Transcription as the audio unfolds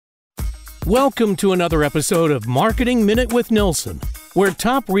Welcome to another episode of Marketing Minute with Nelson, where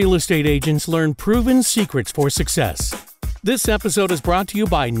top real estate agents learn proven secrets for success. This episode is brought to you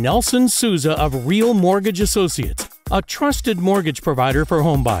by Nelson Souza of Real Mortgage Associates, a trusted mortgage provider for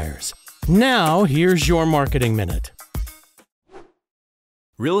home buyers. Now, here's your Marketing Minute.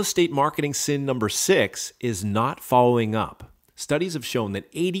 Real estate marketing sin number 6 is not following up. Studies have shown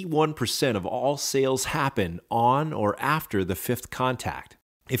that 81% of all sales happen on or after the 5th contact.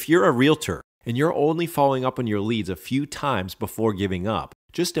 If you're a realtor and you're only following up on your leads a few times before giving up,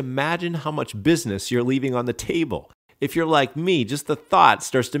 just imagine how much business you're leaving on the table. If you're like me, just the thought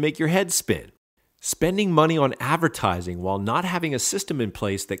starts to make your head spin. Spending money on advertising while not having a system in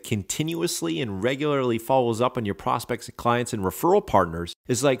place that continuously and regularly follows up on your prospects, clients, and referral partners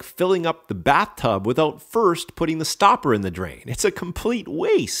is like filling up the bathtub without first putting the stopper in the drain. It's a complete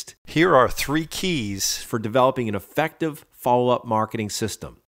waste. Here are 3 keys for developing an effective follow-up marketing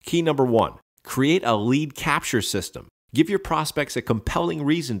system. Key number 1, create a lead capture system. Give your prospects a compelling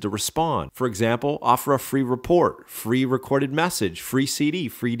reason to respond. For example, offer a free report, free recorded message, free CD,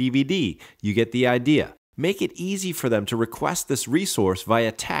 free DVD. You get the idea. Make it easy for them to request this resource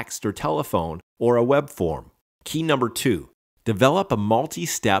via text or telephone or a web form. Key number 2, develop a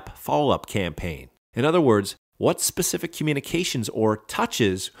multi-step follow-up campaign. In other words, what specific communications or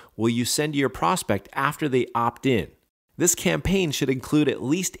touches will you send to your prospect after they opt in? This campaign should include at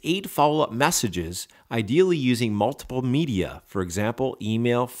least 8 follow-up messages, ideally using multiple media, for example,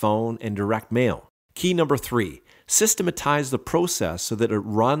 email, phone, and direct mail. Key number 3, systematize the process so that it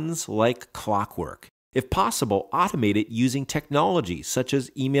runs like clockwork. If possible, automate it using technology such as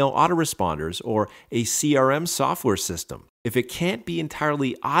email autoresponders or a CRM software system. If it can't be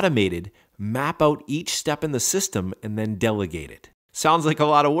entirely automated, map out each step in the system and then delegate it. Sounds like a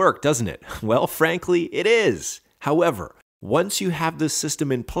lot of work, doesn't it? Well, frankly, it is. However, once you have this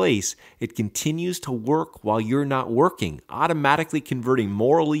system in place, it continues to work while you're not working, automatically converting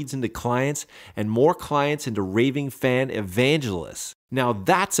more leads into clients and more clients into raving fan evangelists. Now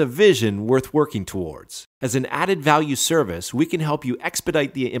that's a vision worth working towards. As an added value service, we can help you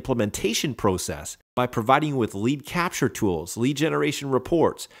expedite the implementation process by providing you with lead capture tools, lead generation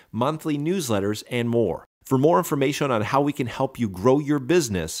reports, monthly newsletters, and more. For more information on how we can help you grow your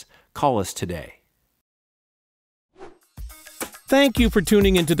business, call us today. Thank you for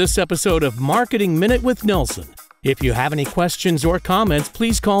tuning into this episode of Marketing Minute with Nelson. If you have any questions or comments,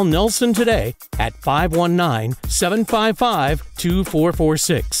 please call Nelson today at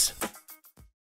 519-755-2446.